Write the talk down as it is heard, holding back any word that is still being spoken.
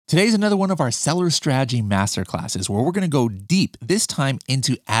Today's another one of our seller strategy masterclasses where we're going to go deep, this time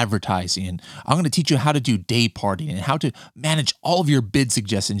into advertising. And I'm going to teach you how to do day parting and how to manage all of your bid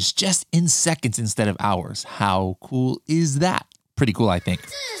suggestions just in seconds instead of hours. How cool is that? Pretty cool, I think.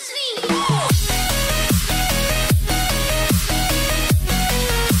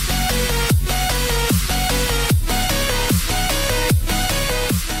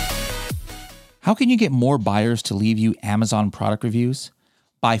 How can you get more buyers to leave you Amazon product reviews?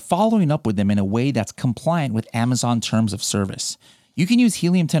 By following up with them in a way that's compliant with Amazon terms of service. You can use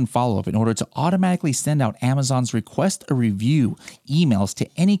Helium 10 follow-up in order to automatically send out Amazon's request a review emails to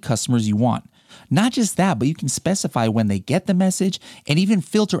any customers you want. Not just that, but you can specify when they get the message and even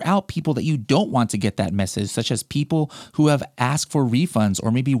filter out people that you don't want to get that message, such as people who have asked for refunds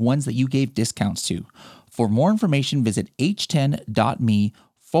or maybe ones that you gave discounts to. For more information, visit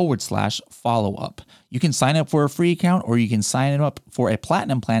h10.me/follow-up. You can sign up for a free account or you can sign up for a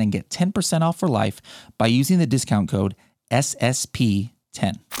platinum plan and get 10% off for life by using the discount code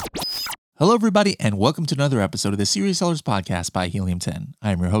SSP10. Hello, everybody, and welcome to another episode of the Serious Sellers Podcast by Helium 10.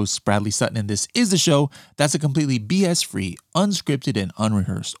 I am your host, Bradley Sutton, and this is the show that's a completely BS-free, unscripted, and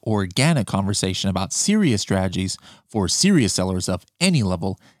unrehearsed, organic conversation about serious strategies for serious sellers of any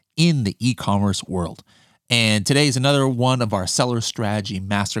level in the e-commerce world. And today is another one of our seller strategy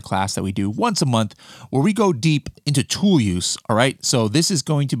masterclass that we do once a month where we go deep into tool use, all right? So this is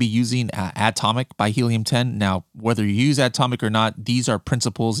going to be using Atomic by Helium 10. Now, whether you use Atomic or not, these are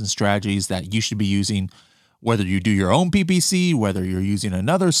principles and strategies that you should be using, whether you do your own PPC, whether you're using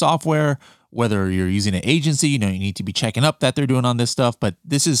another software, whether you're using an agency, you need to be checking up that they're doing on this stuff. But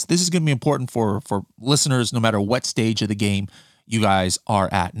this is going to be important for listeners no matter what stage of the game you guys are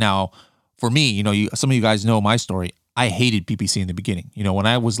at. Now, for me, some of you guys know my story. I hated PPC in the beginning. When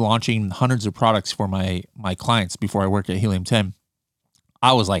I was launching hundreds of products for my clients before I worked at Helium 10,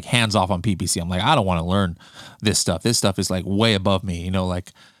 I was like hands off on PPC. I'm like, I don't want to learn this stuff. This stuff is like way above me.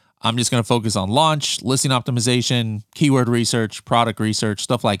 I'm just going to focus on launch, listing optimization, keyword research, product research,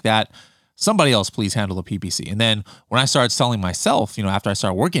 stuff like that. Somebody else please handle the PPC. And then when I started selling myself, after I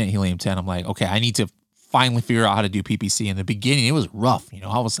started working at Helium 10, I'm like, okay, I need to finally figure out how to do PPC. In the beginning, it was rough.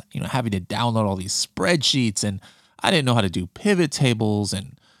 I was, having to download all these spreadsheets, and I didn't know how to do pivot tables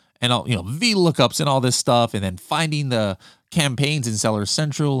and all, VLOOKUPs and all this stuff. And then finding the campaigns in Seller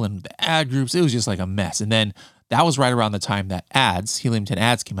Central and the ad groups, it was just like a mess. And then that was right around the time that Helium 10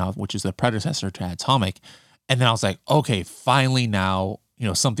 ads came out, which is the predecessor to Atomic. And then I was like, okay, finally now,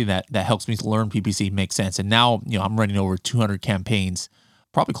 something that helps me to learn PPC makes sense. And now, I'm running over 200 campaigns,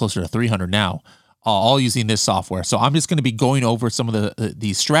 probably closer to 300 now, all using this software. So I'm just going to be going over some of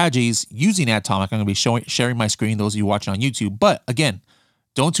these strategies using Atomic. I'm going to be sharing my screen, those of you watching on YouTube. But again,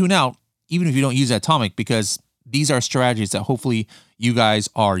 don't tune out, even if you don't use Atomic, because these are strategies that hopefully you guys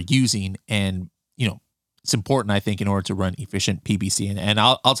are using. And, it's important, I think, in order to run efficient PPC. And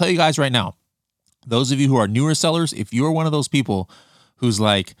I'll tell you guys right now, those of you who are newer sellers, if you're one of those people who's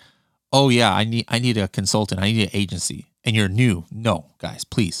like, oh yeah, I need a consultant, I need an agency, and you're new, no, guys,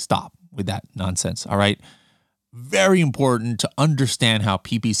 please stop with that nonsense. All right. Very important to understand how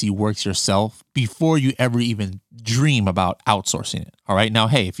PPC works yourself before you ever even dream about outsourcing it. All right. Now,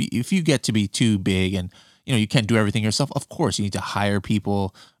 hey, if you get to be too big and you can't do everything yourself, of course you need to hire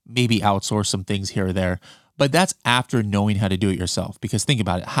people, maybe outsource some things here or there. But that's after knowing how to do it yourself. Because think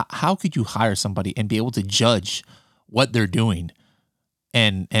about it. How could you hire somebody and be able to judge what they're doing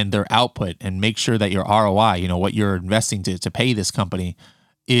and their output and make sure that your ROI, what you're investing to pay this company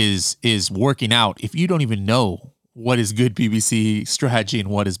is working out if you don't even know what is good PPC strategy and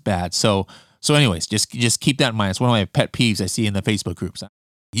what is bad. So anyways, just keep that in mind. It's one of my pet peeves I see in the Facebook groups.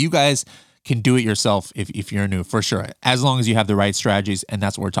 You guys can do it yourself if you're new, for sure, as long as you have the right strategies, and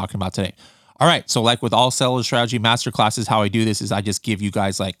that's what we're talking about today. All right, so like with all seller strategy masterclasses, how I do this is I just give you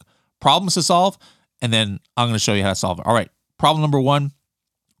guys like problems to solve, and then I'm going to show you how to solve it. All right, problem number one,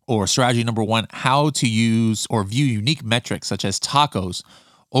 or strategy number one, how to use or view unique metrics such as tacos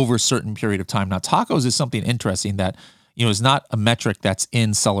over a certain period of time. Now, tacos is something interesting that, is not a metric that's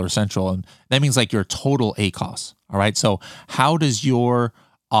in Seller Central. And that means like your total ACoS. All right. So how does your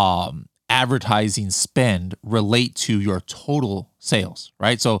advertising spend relate to your total sales,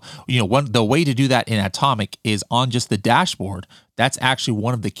 right? So, the way to do that in Atomic is on just the dashboard. That's actually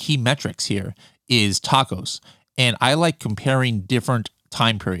one of the key metrics here is tacos. And I like comparing different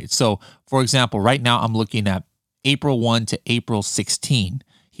time periods. So for example, right now I'm looking at April 1 to April 16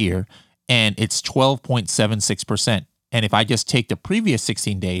 here, and it's 12.76%. And if I just take the previous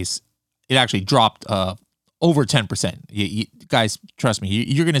 16 days, it actually dropped over 10%. You guys, trust me,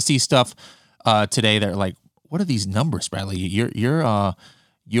 you're going to see stuff today that are like, what are these numbers, Bradley? You're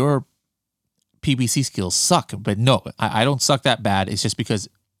your PPC skills suck. But no, I don't suck that bad. It's just because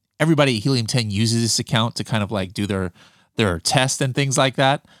everybody at Helium 10 uses this account to kind of like do their test and things like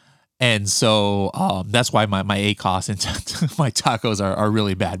that. And so that's why my ACOS and my tacos are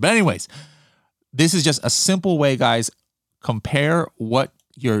really bad. But anyways, this is just a simple way, guys. Compare what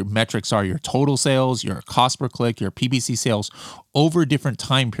your metrics are, your total sales, your cost per click, your PPC sales over different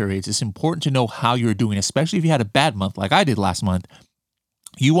time periods. It's important to know how you're doing, especially if you had a bad month like I did last month.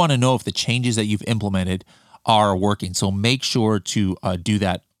 You want to know if the changes that you've implemented are working. So make sure to do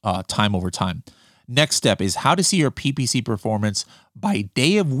that time over time. Next step is how to see your PPC performance by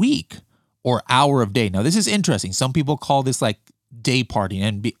day of week or hour of day. Now, this is interesting. Some people call this like day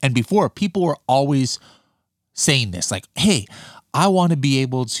partying. And before, people were always saying this, like, hey, I want to be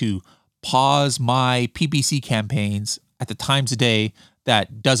able to pause my PPC campaigns at the times of day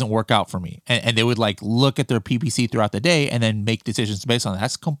that doesn't work out for me. And they would like look at their PPC throughout the day and then make decisions based on that.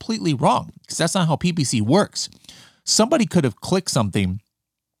 That's completely wrong because that's not how PPC works. Somebody could have clicked something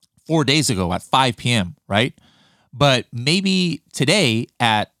 4 days ago at 5 p.m., right? But maybe today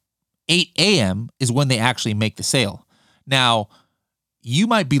at 8 a.m. is when they actually make the sale. Now, you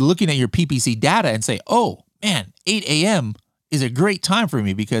might be looking at your PPC data and say, oh, man, 8 a.m. is a great time for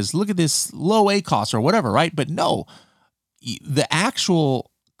me because look at this low ACOS or whatever, right? But no, the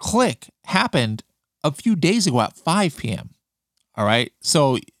actual click happened a few days ago at 5 p.m., all right?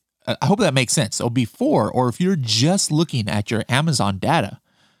 So I hope that makes sense. So before, or if you're just looking at your Amazon data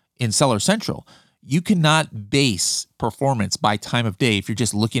in Seller Central, you cannot base performance by time of day if you're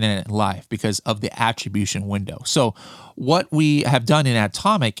just looking at it live because of the attribution window. So what we have done in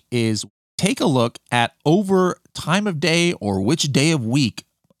Atomic is take a look at over time of day or which day of week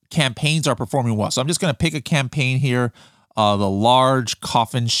campaigns are performing well. So I'm just going to pick a campaign here, the large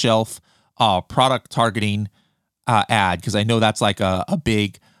coffin shelf product targeting ad, because I know that's like a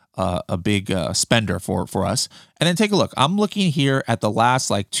big spender for us. And then take a look. I'm looking here at the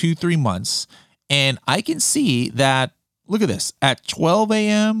last like 2-3 months, and I can see that, look at this, at 12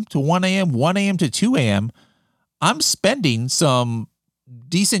 a.m. to 1 a.m., 1 a.m. to 2 a.m., I'm spending some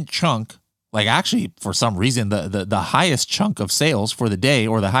decent chunk, like actually for some reason, the highest chunk of sales for the day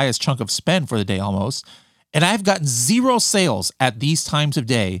or the highest chunk of spend for the day almost. And I've gotten 0 sales at these times of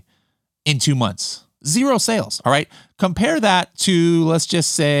day in 2 months. 0 sales. All right. Compare that to, let's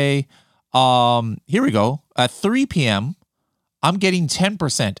just say, here we go. At 3 p.m., I'm getting 10%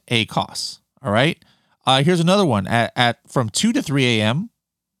 ACOS. All right. Here's another one at from 2 to 3 a.m.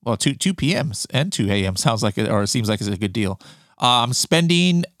 Well, 2 p.m. and 2 a.m. sounds like it, or it seems like it's a good deal. I'm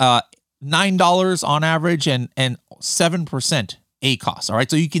spending $9 on average and 7% ACOS. All right.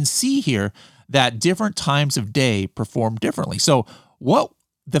 So you can see here that different times of day perform differently. So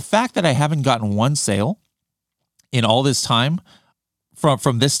the fact that I haven't gotten one sale in all this time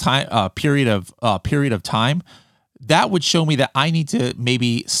from this time period of time, that would show me that I need to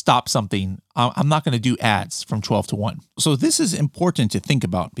maybe stop something. I'm not going to do ads from 12 to 1. So this is important to think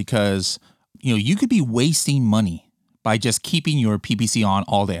about because, you could be wasting money by just keeping your PPC on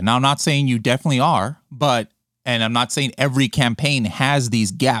all day. Now, I'm not saying you definitely are, and I'm not saying every campaign has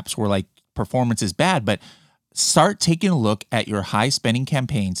these gaps where like performance is bad, but start taking a look at your high spending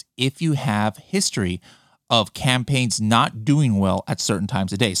campaigns if you have history of campaigns not doing well at certain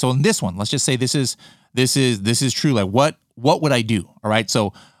times of day. So in this one, let's just say this is true. Like what would I do? All right.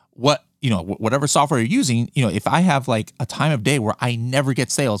 So whatever software you're using, if I have like a time of day where I never get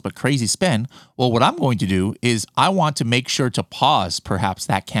sales, but crazy spend, well, what I'm going to do is I want to make sure to pause perhaps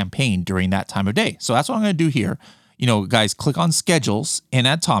that campaign during that time of day. So that's what I'm going to do here. Guys, click on schedules in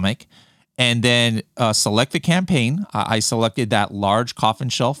Atomic and then select the campaign. I selected that large coffin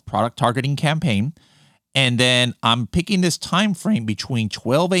shelf product targeting campaign. And then I'm picking this time frame between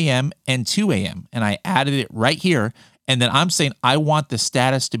 12 a.m. and 2 a.m. and I added it right here. And then I'm saying I want the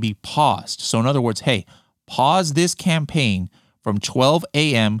status to be paused. So in other words, hey, pause this campaign from 12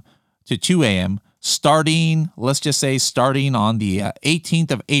 a.m. to 2 a.m. let's just say starting on the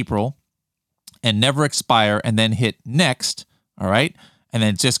 18th of April and never expire, and then hit next. All right. And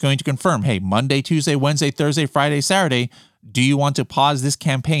then it's just going to confirm, hey, Monday, Tuesday, Wednesday, Thursday, Friday, Saturday, do you want to pause this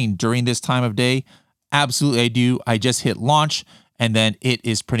campaign during this time of day? Absolutely, I do. I just hit launch, and then it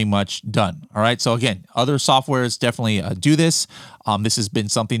is pretty much done. All right. So again, other softwares definitely do this. This has been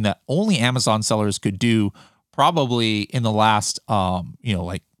something that only Amazon sellers could do probably in the last,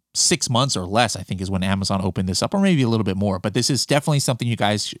 like 6 months or less, I think is when Amazon opened this up, or maybe a little bit more. But this is definitely something you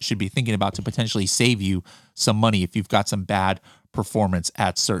guys should be thinking about to potentially save you some money if you've got some bad performance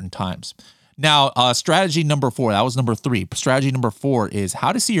at certain times. Now, strategy number 4, that was number 3. Strategy number 4 is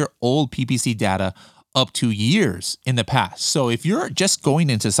how to see your old PPC data up to years in the past. So if you're just going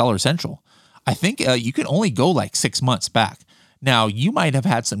into Seller Central, I think you can only go like 6 months back. Now, you might have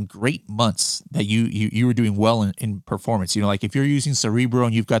had some great months that you were doing well in performance. You know, like if you're using Cerebro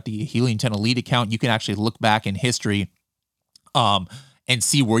and you've got the Helium 10 Elite account, you can actually look back in history and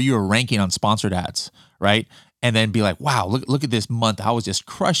see where you were ranking on sponsored ads, right? And then be like, wow, look at this month. I was just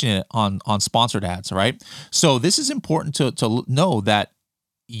crushing it on sponsored ads, right? So this is important to know that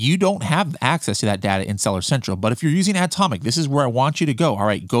you don't have access to that data in Seller Central. But if you're using Atomic, this is where I want you to go. All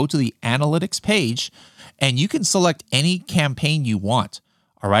right, go to the analytics page and you can select any campaign you want.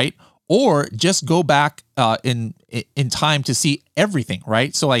 All right. Or just go back in time to see everything,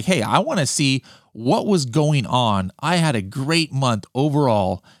 right? So like, hey, I want to see what was going on. I had a great month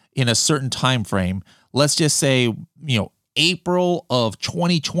overall in a certain time frame. Let's just say, April of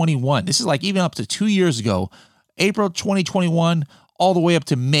 2021. This is like even up to 2 years ago, April 2021, all the way up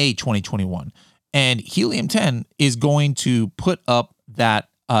to May 2021. And Helium 10 is going to put up that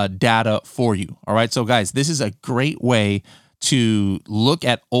data for you. All right. So guys, this is a great way to look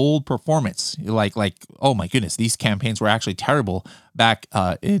at old performance. Like, oh my goodness, these campaigns were actually terrible back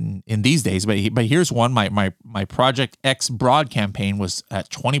in these days. But here's one. My Project X broad campaign was at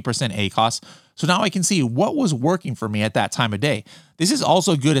 20% ACOS. So now I can see what was working for me at that time of day. This is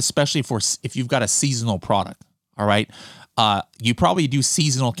also good, especially for if you've got a seasonal product. All right. You probably do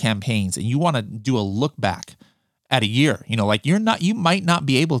seasonal campaigns and you want to do a look back at a year. You might not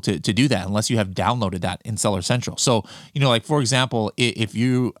be able to do that unless you have downloaded that in Seller Central. So, like for example, if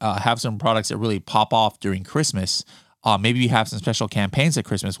you have some products that really pop off during Christmas, maybe you have some special campaigns at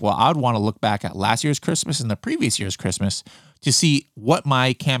Christmas. Well, I would want to look back at last year's Christmas and the previous year's Christmas to see what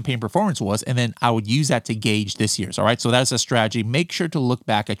my campaign performance was. And then I would use that to gauge this year's. All right. So that's a strategy. Make sure to look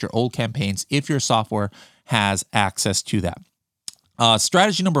back at your old campaigns if your software has access to that.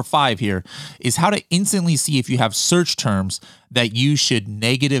 Strategy number 5 here is how to instantly see if you have search terms that you should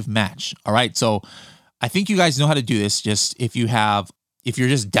negative match. All right. So I think you guys know how to do this. Just if you're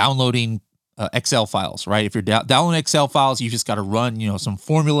just downloading Excel files, right? If you're downloading Excel files, you just got to run, some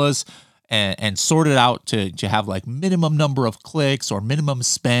formulas and sort it out to have like minimum number of clicks or minimum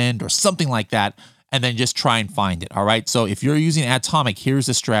spend or something like that. And then just try and find it. All right. So if you're using Atomic, here's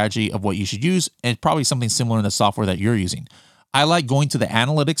the strategy of what you should use, and probably something similar in the software that you're using. I like going to the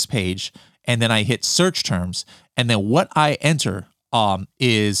analytics page and then I hit search terms. And then what I enter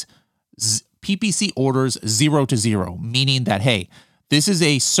is PPC orders 0 to 0, meaning that, hey, this is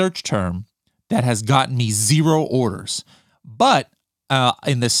a search term that has gotten me 0 orders. But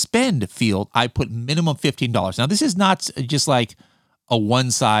in the spend field, I put minimum $15. Now, this is not just like a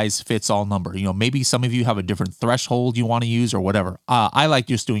one size fits all number. Maybe some of you have a different threshold you want to use or whatever. I like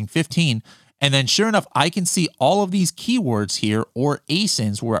just doing 15. And then sure enough, I can see all of these keywords here or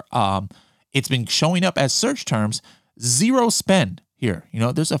ASINs where it's been showing up as search terms, 0 spend here.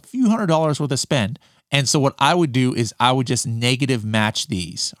 There's a few $100s worth of spend. And so what I would do is I would just negative match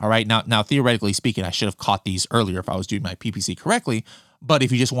these. All right. Now, theoretically speaking, I should have caught these earlier if I was doing my PPC correctly. But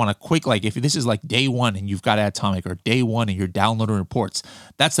if you just want a quick, like if this is like day 1 and you've got Atomic, or day 1 and you're downloading reports,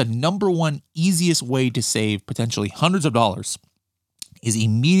 that's the number one easiest way to save potentially hundreds of dollars, is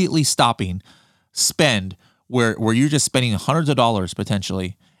immediately stopping spend where you're just spending hundreds of dollars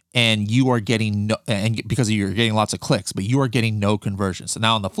potentially, and you are getting no, and because you're getting lots of clicks, but you are getting no conversion. So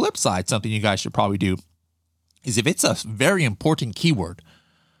now on the flip side, something you guys should probably do is if it's a very important keyword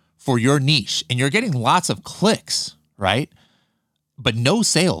for your niche and you're getting lots of clicks, right, but no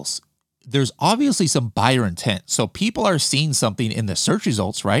sales, there's obviously some buyer intent. So people are seeing something in the search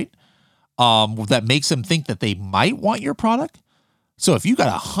results, right, that makes them think that they might want your product. So if you got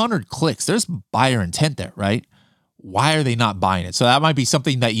 100 clicks, there's buyer intent there, right? Why are they not buying it? So that might be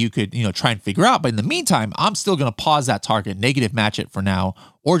something that you could, try and figure out. But in the meantime, I'm still going to pause that target, negative match it for now,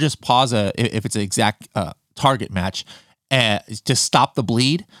 or just pause if it's an exact target match to stop the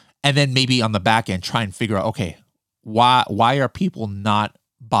bleed. And then maybe on the back end, try and figure out, okay, why are people not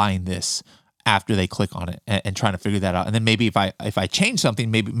buying this after they click on it, and trying to figure that out. And then maybe if I change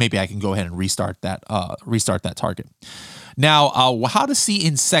something, maybe I can go ahead and restart that target. Now, how to see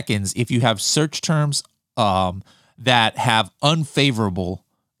in seconds if you have search terms that have unfavorable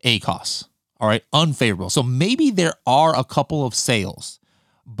ACOS. All right, unfavorable. So maybe there are a couple of sales,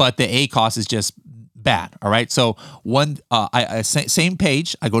 but the ACOS is just bad. All right. So same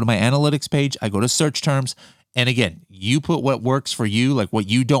page. I go to my analytics page. I go to search terms. And again, you put what works for you, like what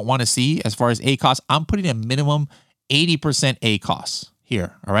you don't want to see as far as ACOS. I'm putting a minimum 80% ACOS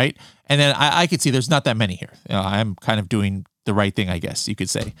here. All right. And then I could see there's not that many here. I'm kind of doing the right thing, I guess you could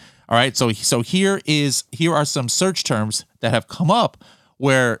say. All right. So here are some search terms that have come up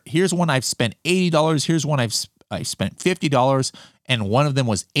where here's one I've spent $80, here's one I spent $50, and one of them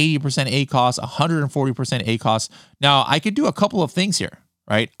was 80% ACOS, 140% ACOS. Now, I could do a couple of things here,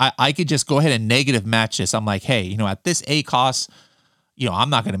 right? I could just go ahead and negative match this. I'm like, hey, at this ACOS,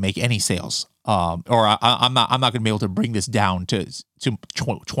 I'm not going to make any sales, or I'm not going to be able to bring this down to 20%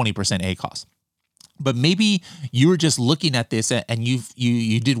 ACOS. But maybe you were just looking at this and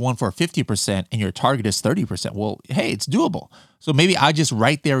you did one for 50% and your target is 30%. Well, hey, it's doable. So maybe I just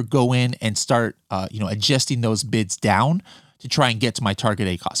right there go in and start adjusting those bids down to try and get to my target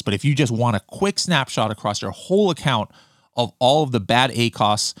ACOS. But if you just want a quick snapshot across your whole account of all of the bad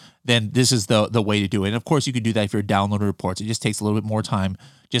ACOS, then this is the way to do it. And of course, you could do that if you're downloading reports. It just takes a little bit more time.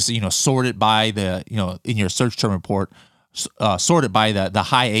 Just sort it by in your search term report. Sort it by the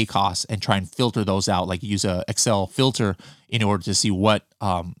high ACOS and try and filter those out. Like use a Excel filter in order to see what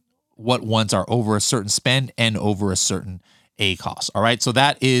ones are over a certain spend and over a certain ACOS. All right, so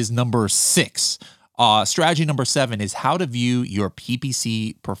that is number 6. Strategy number 7 is how to view your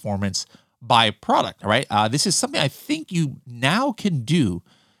PPC performance by product. All right, this is something I think you now can do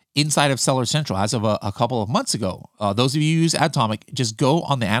inside of Seller Central as of a couple of months ago. Those of you who use Atomic, just go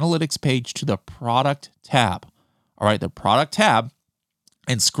on the analytics page to the product tab. All right, the product tab,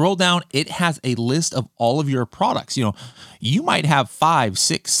 and scroll down. It has a list of all of your products. You might have 5,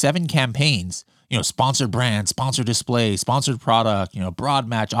 6, 7 campaigns, sponsored brand, sponsored display, sponsored product, broad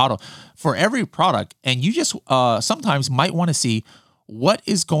match, auto for every product. And you just sometimes might want to see what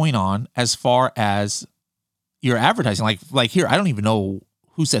is going on as far as your advertising. Like here, I don't even know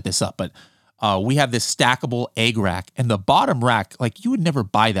who set this up, but we have this stackable egg rack, and the bottom rack, like you would never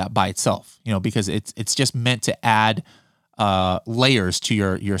buy that by itself, because it's just meant to add layers to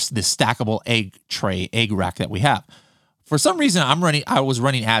your this stackable egg rack that we have. For some reason, I was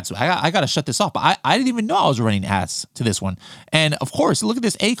running ads. So I got to shut this off, but I didn't even know I was running ads to this one. And of course, look at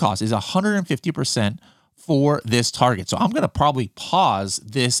this ACOS is 150% for this target. So I'm going to probably pause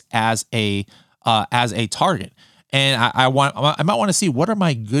this as a target, and I might want to see what are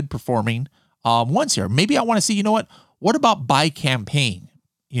my good performing ones here. Maybe I want to see, what about by campaign?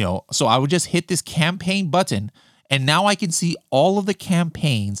 So I would just hit this campaign button, and now I can see all of the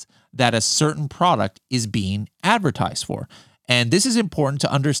campaigns that a certain product is being advertised for. And this is important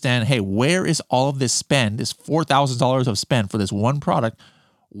to understand, hey, where is all of this spend, this $4,000 of spend for this one product?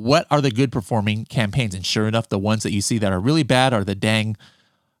 What are the good performing campaigns? And sure enough, the ones that you see that are really bad are the dang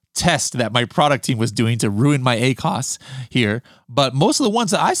test that my product team was doing to ruin my ACOS here. But most of the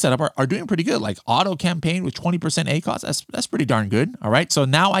ones that I set up are doing pretty good, like auto campaign with 20% ACOS. That's pretty darn good. All right. So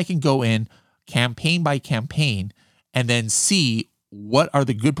now I can go in campaign by campaign and then see what are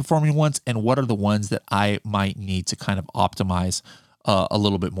the good performing ones and what are the ones that I might need to kind of optimize a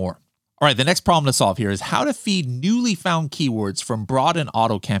little bit more. All right, the next problem to solve here is how to feed newly found keywords from broad and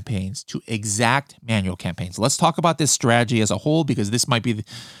auto campaigns to exact manual campaigns. Let's talk about this strategy as a whole, because this might be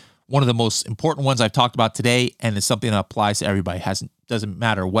one of the most important ones I've talked about today, and it's something that applies to everybody. Doesn't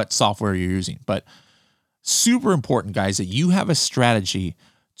matter what software you're using, but super important, guys, that you have a strategy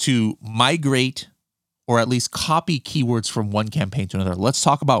to migrate or at least copy keywords from one campaign to another. Let's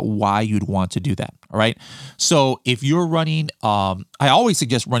talk about why you'd want to do that. All right. So if you're running, I always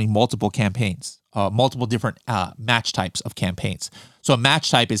suggest running multiple campaigns, multiple different match types of campaigns. So a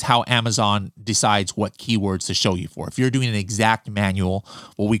match type is how Amazon decides what keywords to show you for. If you're doing an exact manual,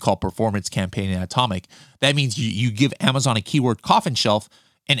 what we call performance campaign in Atomic, that means you give Amazon a keyword coffin shelf,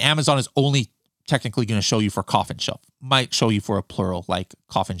 and Amazon is only technically going to show you for coffin shelf. Might show you for a plural like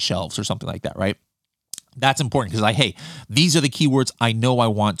coffin shelves or something like that, right? That's important because hey, these are the keywords I know I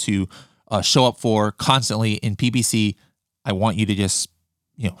want to show up for constantly in PPC. I want you to just,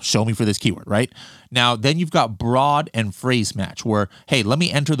 show me for this keyword, right? Now, then you've got broad and phrase match where, hey, let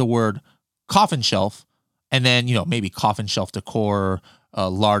me enter the word coffin shelf and then, maybe coffin shelf decor,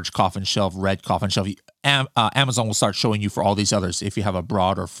 large coffin shelf, red coffin shelf. Amazon will start showing you for all these others if you have a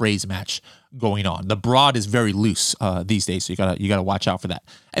broad or phrase match going on. The broad is very loose these days, so you gotta watch out for that.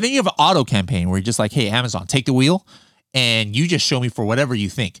 And then you have an auto campaign where you're just like, hey, Amazon, take the wheel, and you just show me for whatever you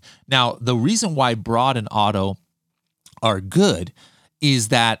think. Now, the reason why broad and auto are good is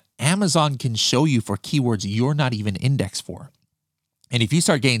that Amazon can show you for keywords you're not even indexed for. And if you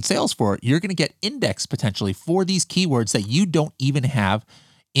start getting sales for it, you're going to get indexed potentially for these keywords that you don't even have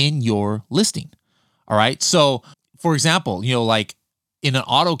in your listing. All right. So for example, like in an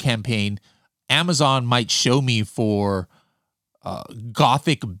auto campaign, Amazon might show me for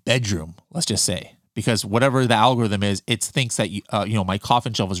Gothic bedroom, let's just say, because whatever the algorithm is, it thinks that, my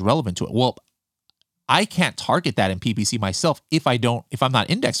coffin shelf is relevant to it. Well, I can't target that in PPC myself if I'm not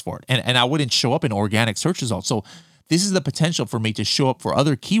indexed for it. And I wouldn't show up in organic search results. So this is the potential for me to show up for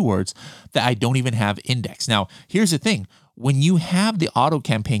other keywords that I don't even have indexed. Now, here's the thing. When you have the auto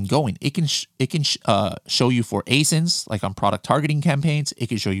campaign going, it can show you for ASINs, like on product targeting campaigns. It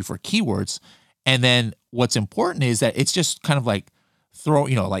can show you for keywords. And then what's important is that it's just kind of like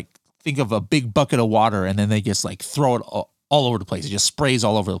think of a big bucket of water, and then they just like throw it all over the place. It just sprays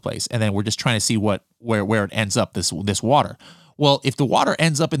all over the place. And then we're just trying to see where it ends up, this water. Well, if the water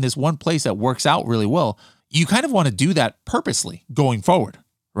ends up in this one place that works out really well, you kind of want to do that purposely going forward,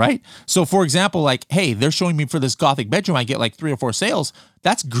 right? So for example, like, hey, they're showing me for this Gothic bedroom, I get like 3 or 4 sales.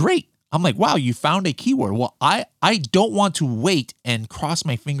 That's great. I'm like, wow, you found a keyword. Well, I don't want to wait and cross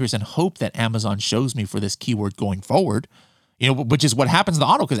my fingers and hope that Amazon shows me for this keyword going forward, which is what happens in the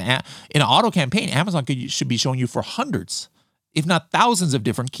auto, because in an auto campaign, Amazon should be showing you for hundreds, if not thousands of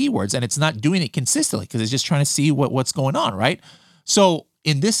different keywords, and it's not doing it consistently because it's just trying to see what's going on, right? So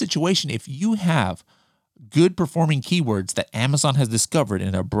in this situation, if you have good performing keywords that Amazon has discovered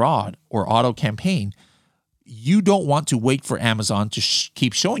in a broad or auto campaign, you don't want to wait for Amazon to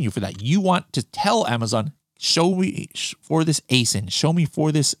keep showing you for that. You want to tell Amazon, show me for this ASIN, show me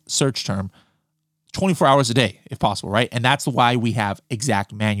for this search term 24 hours a day, if possible, right? And that's why we have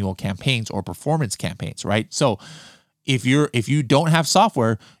exact manual campaigns or performance campaigns, right? So if you don't have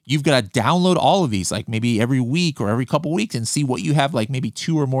software, you've got to download all of these, like maybe every week or every couple of weeks, and see what you have, like maybe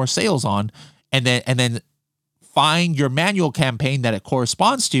 2 or more sales on, and then find your manual campaign that it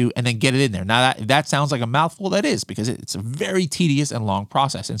corresponds to, and then get it in there. Now that sounds like a mouthful. That is, because it's a very tedious and long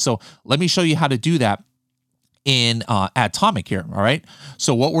process. And so let me show you how to do that in Atomic here. All right.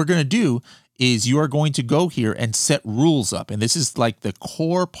 So what we're going to do is you are going to go here and set rules up. And this is like the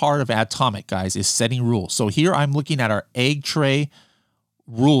core part of Atomic, guys, is setting rules. So here I'm looking at our egg tray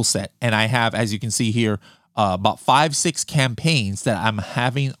rule set. And I have, as you can see here, about 5-6 campaigns that I'm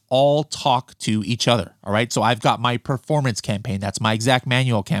having all talk to each other. All right. So I've got my performance campaign. That's my exact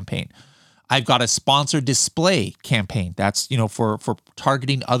manual campaign. I've got a sponsored display campaign. That's, for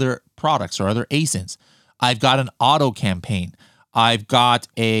targeting other products or other ASINs. I've got an auto campaign. I've got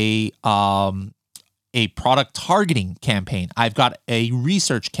a product targeting campaign. I've got a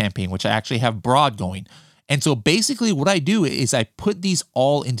research campaign, which I actually have broad going. And so basically what I do is I put these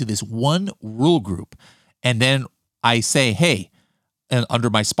all into this one rule group. And then I say, hey, and under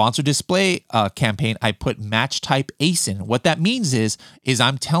my sponsored display campaign, I put match type ASIN. What that means is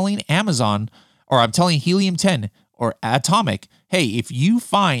I'm telling Amazon, or I'm telling Helium 10 or Atomic, hey, if you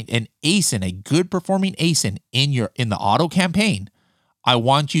find an ASIN, a good performing ASIN in the auto campaign, I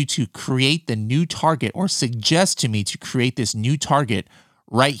want you to create the new target, or suggest to me to create this new target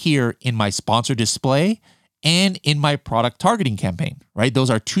right here in my sponsored display and in my product targeting campaign, right? Those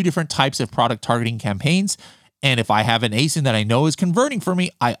are 2 different types of product targeting campaigns. And if I have an ASIN that I know is converting for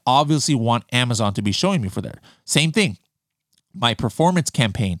me, I obviously want Amazon to be showing me for there. Same thing, my performance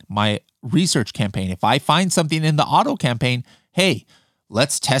campaign, my research campaign. If I find something in the auto campaign, hey,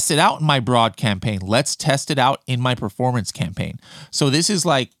 let's test it out in my broad campaign. Let's test it out in my performance campaign. So this is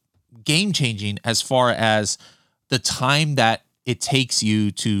like game changing as far as the time that it takes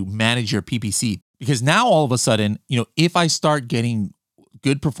you to manage your PPC. Because now all of a sudden, if I start getting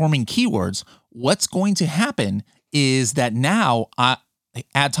good performing keywords, what's going to happen is that now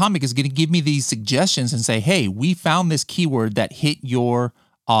Atomic is going to give me these suggestions and say, hey, we found this keyword that hit your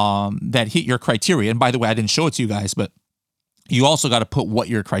criteria. And by the way, I didn't show it to you guys, but you also got to put what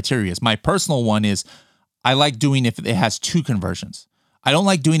your criteria is. My personal one is I like doing if it has 2 conversions. I don't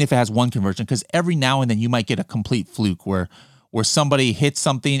like doing if it has 1 conversion, because every now and then you might get a complete fluke where somebody hits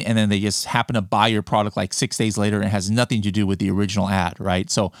something and then they just happen to buy your product like 6 days later, and it has nothing to do with the original ad, right?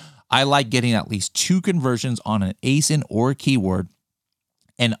 So I like getting at least 2 conversions on an ASIN or a keyword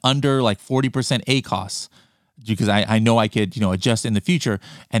and under like 40% ACoS, because I know I could, adjust in the future.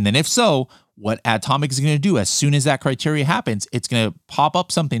 And then if so, what Atomic is going to do as soon as that criteria happens, it's going to pop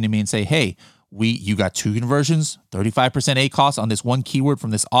up something to me and say, hey, you got 2 conversions, 35% ACoS on this one keyword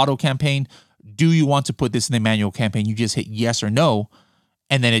from this auto campaign. Do you want to put this in the manual campaign? You just hit yes or no,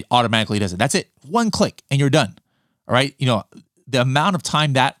 and then it automatically does it. That's it. 1 click and you're done. All right. The amount of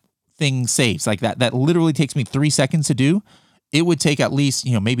time that thing saves, like that literally takes me 3 seconds to do. It would take at least,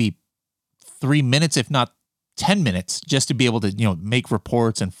 maybe 3 minutes, if not 10 minutes, just to be able to, make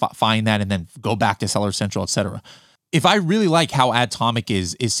reports and find that and then go back to Seller Central, etc. If I really like how Atomic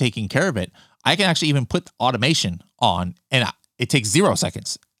is taking care of it, I can actually even put automation on, and it takes 0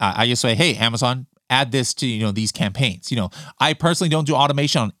 seconds. I just say, hey, Amazon, add this to, these campaigns. I personally don't do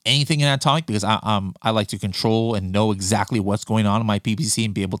automation on anything in Atomic because I like to control and know exactly what's going on in my PPC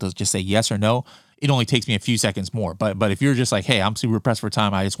and be able to just say yes or no. It only takes me a few seconds more. But if you're just like, hey, I'm super pressed for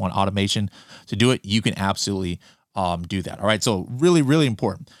time, I just want automation to do it, you can absolutely do that. All right. So really, really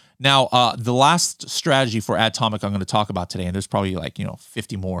important. Now, the last strategy for Atomic I'm going to talk about today, and there's probably like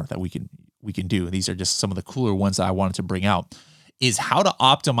 50 more that we can do. These are just some of the cooler ones that I wanted to bring out. Is how to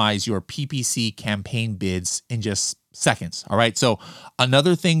optimize your PPC campaign bids in just seconds. All right. So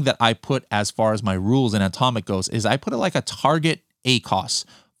another thing that I put as far as my rules in Atomic goes is I put it like a target ACoS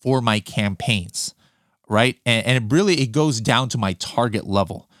for my campaigns, right? And it goes down to my target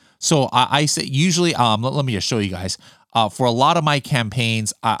level. So I say usually, let me just show you guys. For a lot of my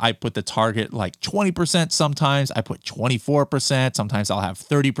campaigns, I put the target like 20%. Sometimes I put 24%. Sometimes I'll have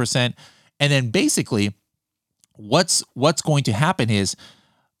 30%. And then basically what's going to happen is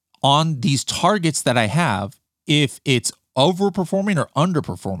on these targets that I have, if it's overperforming or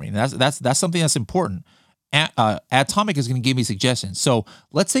underperforming, that's something that's important. Atomic is going to give me suggestions. So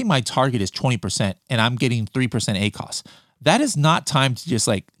let's say my target is 20% and I'm getting 3% ACoS. That is not time to just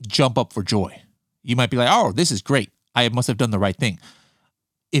like jump up for joy. You might be like, oh, this is great. I must have done the right thing.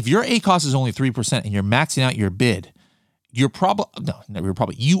 If your ACoS is only 3% and you're maxing out your bid, you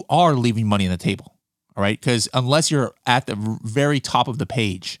are leaving money on the table. All right. Because unless you're at the very top of the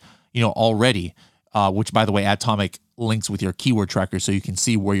page, already, which by the way, Atomic links with your keyword tracker so you can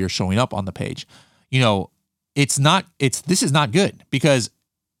see where you're showing up on the page. This is not good because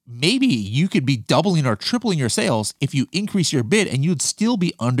maybe you could be doubling or tripling your sales if you increase your bid and you'd still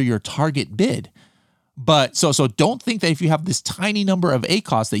be under your target bid. But so don't think that if you have this tiny number of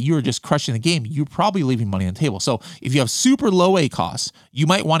ACoS that you are just crushing the game. You're probably leaving money on the table. So if you have super low ACoS, you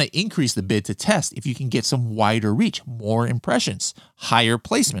might want to increase the bid to test if you can get some wider reach, more impressions, higher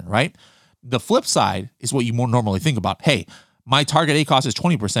placement, right? The flip side is what you more normally think about. Hey, my target ACoS is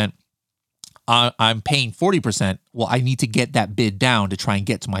 20%. I'm paying 40%. Well, I need to get that bid down to try and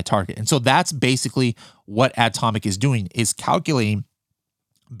get to my target. And so that's basically what Atomic is doing, is calculating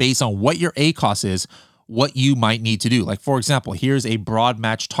based on what your ACoS is, what you might need to do. Like, for example, here's a broad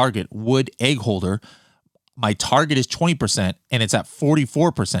match target, wood egg holder. My target is 20% and it's at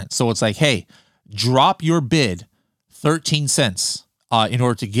 44%. So it's like, hey, drop your bid 13 cents in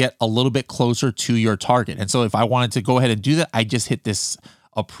order to get a little bit closer to your target. And so if I wanted to go ahead and do that, I just hit this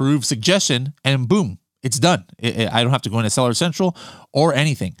approve suggestion and boom, it's done. I don't have to go into Seller Central or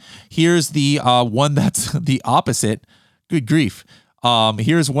anything. Here's the one that's the opposite. Good grief.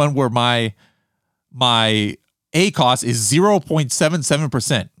 Here's one where my ACoS is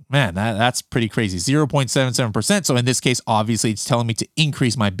 0.77%. Man, that's pretty crazy. 0.77%. So in this case, obviously it's telling me to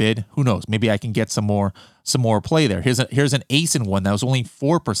increase my bid. Who knows? Maybe I can get some more play there. Here's an ASIN one that was only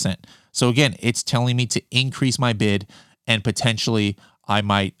 4%. So again, it's telling me to increase my bid and potentially I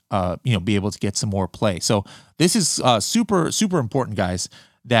might be able to get some more play. So this is super, super important, guys,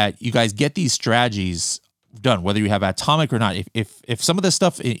 that you guys get these strategies done, whether you have Atomic or not. If some of this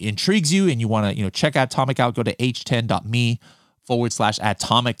stuff intrigues you and you want to check Atomic out, go to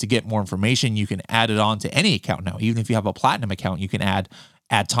h10.me/Atomic to get more information. You can add it on to any account now. Even if you have a platinum account, you can add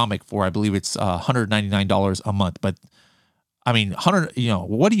Atomic for, I believe it's $199 a month. But I mean,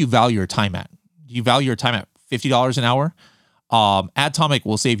 what do you value your time at? Do you value your time at $50 an hour? Atomic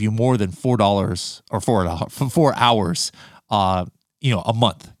will save you more than $4 or 4 hours, a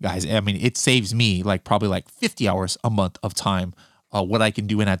month, guys. I mean, it saves me probably 50 hours a month of time, what I can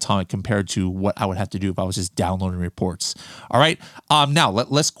do in Atomic compared to what I would have to do if I was just downloading reports. All right. Now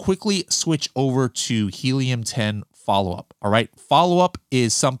let's quickly switch over to Helium 10 follow-up. All right. Follow-up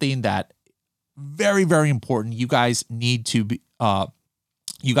is something that very, very important. You guys need to be,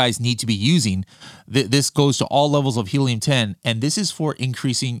 using. This goes to all levels of Helium 10, and this is for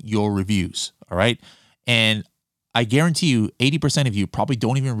increasing your reviews. All right. And I guarantee you 80% of you probably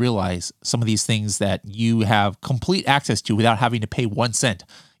don't even realize some of these things that you have complete access to without having to pay 1 cent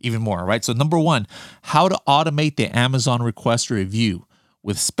even more, right? So number one, how to automate the Amazon request review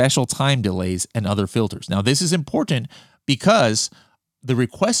with special time delays and other filters. Now, this is important because the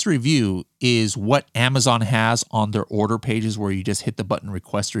request review is what Amazon has on their order pages where you just hit the button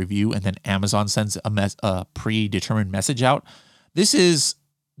request review and then Amazon sends a predetermined message out. This is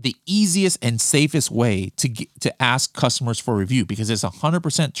the easiest and safest way to ask customers for a review because it's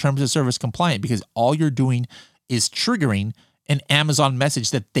 100% terms of service compliant, because all you're doing is triggering an Amazon message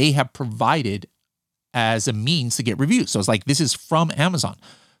that they have provided as a means to get reviews. So it's like, this is from Amazon.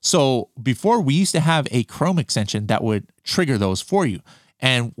 So before, we used to have a Chrome extension that would trigger those for you.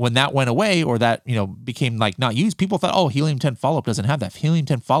 And when that went away, or that, became not used, people thought, oh, Helium 10 follow-up doesn't have that. Helium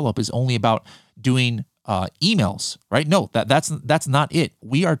 10 follow-up is only about doing emails, right? No, that's not it.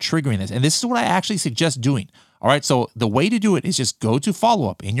 We are triggering this. And this is what I actually suggest doing. All right. So the way to do it is just go to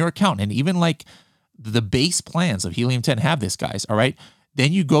follow-up in your account. And even the base plans of Helium 10 have this, guys. All right.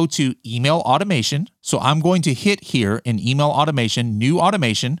 Then you go to email automation. So I'm going to hit here in email automation, new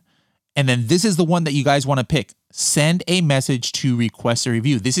automation. And then this is the one that you guys want to pick. Send a message to request a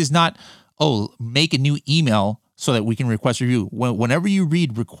review. This is not, oh, make a new email so that we can request a review. Whenever you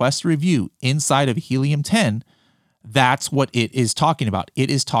read request a review inside of Helium 10, that's what it is talking about. It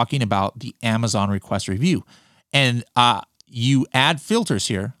is talking about the Amazon request review. And you add filters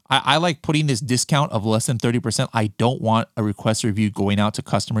here. I like putting this discount of less than 30%. I don't want a request review going out to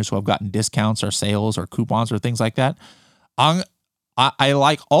customers who have gotten discounts or sales or coupons or things like that. I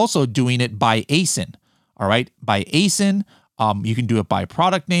like also doing it by ASIN. All right, by ASIN. You can do it by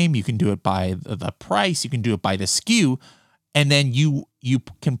product name. You can do it by the price. You can do it by the SKU. And then you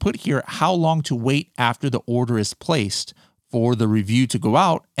can put here how long to wait after the order is placed for the review to go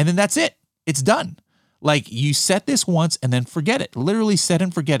out. And then that's it. It's done. Like, you set this once and then forget it. Literally set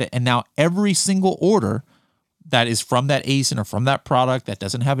and forget it. And now every single order that is from that ASIN or from that product that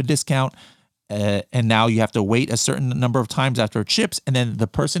doesn't have a discount, and now you have to wait a certain number of times after it ships, and then the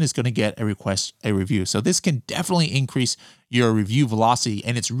person is going to get a review. So this can definitely increase your review velocity,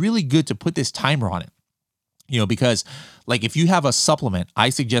 and it's really good to put this timer on it. Because like if you have a supplement, I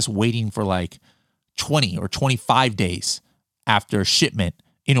suggest waiting for like 20 or 25 days after shipment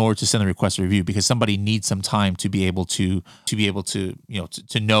in order to send the request review, because somebody needs some time to be able to be able to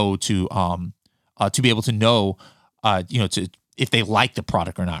if they like the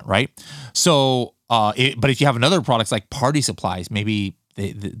product or not, right? So, but if you have another products like party supplies, maybe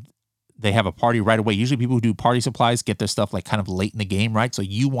they have a party right away. Usually people who do party supplies get their stuff like kind of late in the game, right? So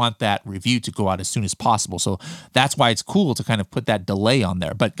you want that review to go out as soon as possible. So that's why it's cool to kind of put that delay on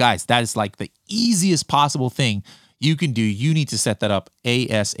there. But guys, that is like the easiest possible thing you can do. You need to set that up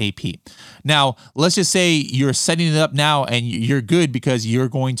ASAP. Now, let's just say you're setting it up now and you're good because you're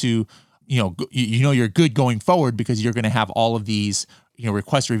going to, you're good going forward because you're going to have all of these,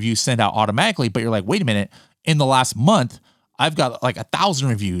 request reviews sent out automatically. But you're like, wait a minute, in the last month, I've got like 1,000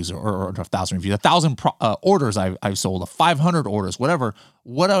 reviews or 1,000 reviews, 1,000 orders I've sold, 500 orders, whatever.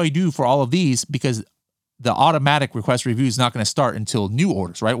 What do I do for all of these? Because the automatic request review is not going to start until new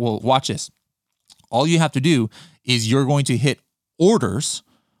orders, right? Well, watch this. All you have to do is you're going to hit orders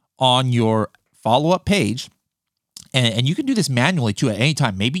on your follow-up page. And you can do this manually too at any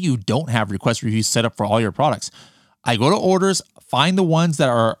time. Maybe you don't have request reviews set up for all your products. I go to orders, find the ones that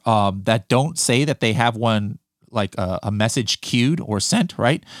are that don't say that they have one like a message queued or sent,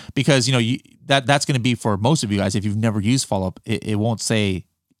 right? Because that's going to be for most of you guys. If you've never used follow-up, it won't say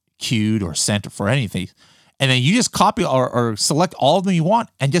queued or sent for anything. And then you just copy or select all of them you want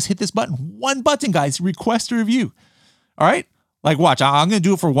and just hit this button. One button, guys, request a review. All right? Like, watch. I'm going to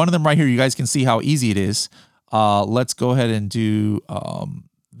do it for one of them right here. You guys can see how easy it is. Let's go ahead and do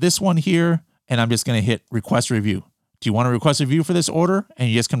this one here. And I'm just going to hit request review. Do you want to request a review for this order? And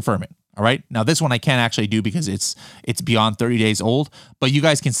you just confirm it. All right. Now, this one I can't actually do because it's beyond 30 days old. But you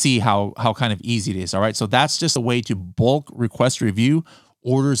guys can see how kind of easy it is. All right. So that's just a way to bulk request review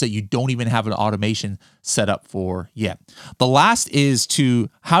orders that you don't even have an automation set up for yet. The last is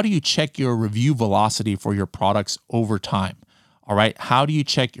how do you check your review velocity for your products over time? All right. How do you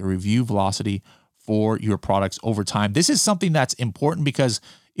check your review velocity for your products over time? This is something that's important because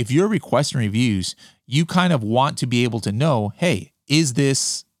if you're requesting reviews, you kind of want to be able to know, hey, is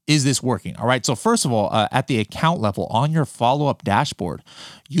this working? All right. So first of all, at the account level on your follow-up dashboard,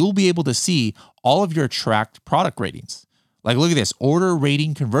 you'll be able to see all of your tracked product ratings. Like, look at this. Order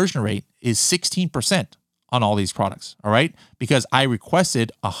rating conversion rate is 16% on all these products. All right. Because I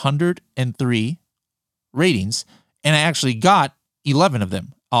requested 103 ratings and I actually got 11 of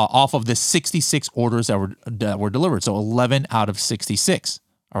them off of the 66 orders that were delivered. So 11 out of 66.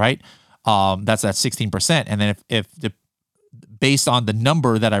 All right. That's that 16%. And then if based on the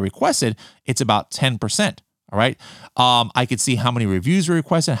number that I requested, it's about 10%. All right. I could see how many reviews were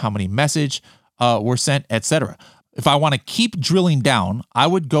requested, how many message were sent, etc. If I want to keep drilling down, I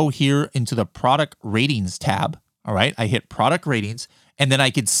would go here into the product ratings tab. All right. I hit product ratings and then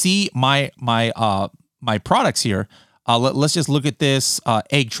I could see my products here. Let's just look at this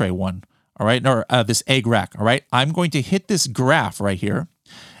egg tray one. All right. Or this egg rack. All right. I'm going to hit this graph right here.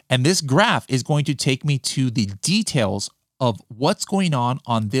 And this graph is going to take me to the details of what's going on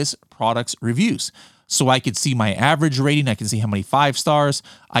this product's reviews. So I could see my average rating. I can see how many 5 stars.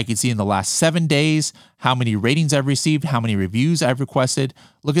 I can see in the last 7 days how many ratings I've received, how many reviews I've requested.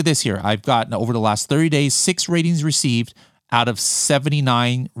 Look at this here. I've gotten over the last 30 days, 6 ratings received out of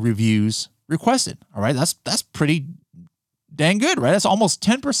 79 reviews requested. All right, that's pretty dang good, right? That's almost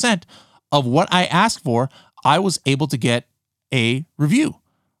 10% of what I asked for. I was able to get a review,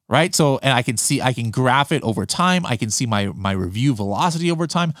 right? So, and I can graph it over time. I can see my review velocity over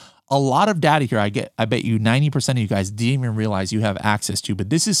time. A lot of data here. I bet you 90% of you guys didn't even realize you have access to, but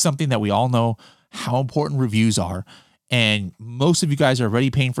this is something that we all know how important reviews are. And most of you guys are already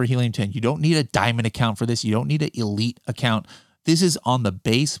paying for Helium 10. You don't need a diamond account for this. You don't need an elite account. This is on the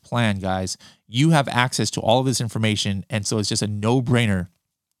base plan, guys. You have access to all of this information. And so it's just a no-brainer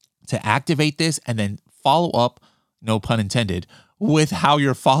to activate this and then follow up, no pun intended, with how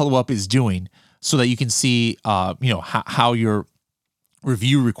your follow-up is doing so that you can see, how your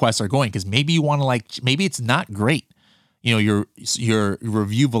review requests are going. Because maybe you want to maybe it's not great, your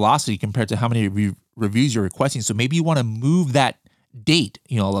review velocity compared to how many reviews you're requesting. So maybe you want to move that date,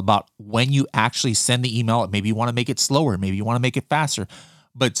 about when you actually send the email. Maybe you want to make it slower. Maybe you want to make it faster.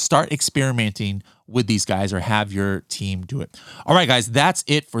 But start experimenting with these guys or have your team do it. All right, guys, that's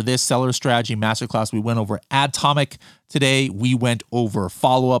it for this Seller Strategy Masterclass. We went over Atomic today. We went over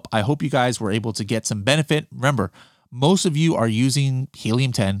follow-up. I hope you guys were able to get some benefit. Remember, most of you are using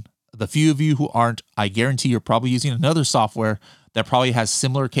Helium 10. The few of you who aren't, I guarantee you're probably using another software that probably has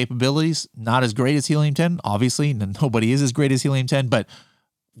similar capabilities. Not as great as Helium 10, obviously. Nobody is as great as Helium 10, but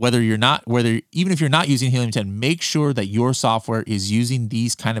even if you're not using Helium 10, make sure that your software is using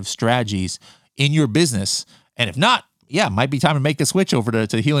these kind of strategies in your business. And if not, it might be time to make the switch over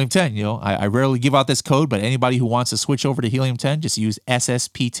to Helium 10. I rarely give out this code, but anybody who wants to switch over to Helium 10, just use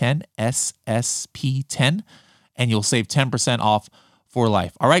SSP10, SSP10, and you'll save 10% off for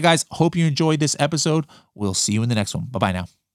life. All right, guys, hope you enjoyed this episode. We'll see you in the next one. Bye-bye now.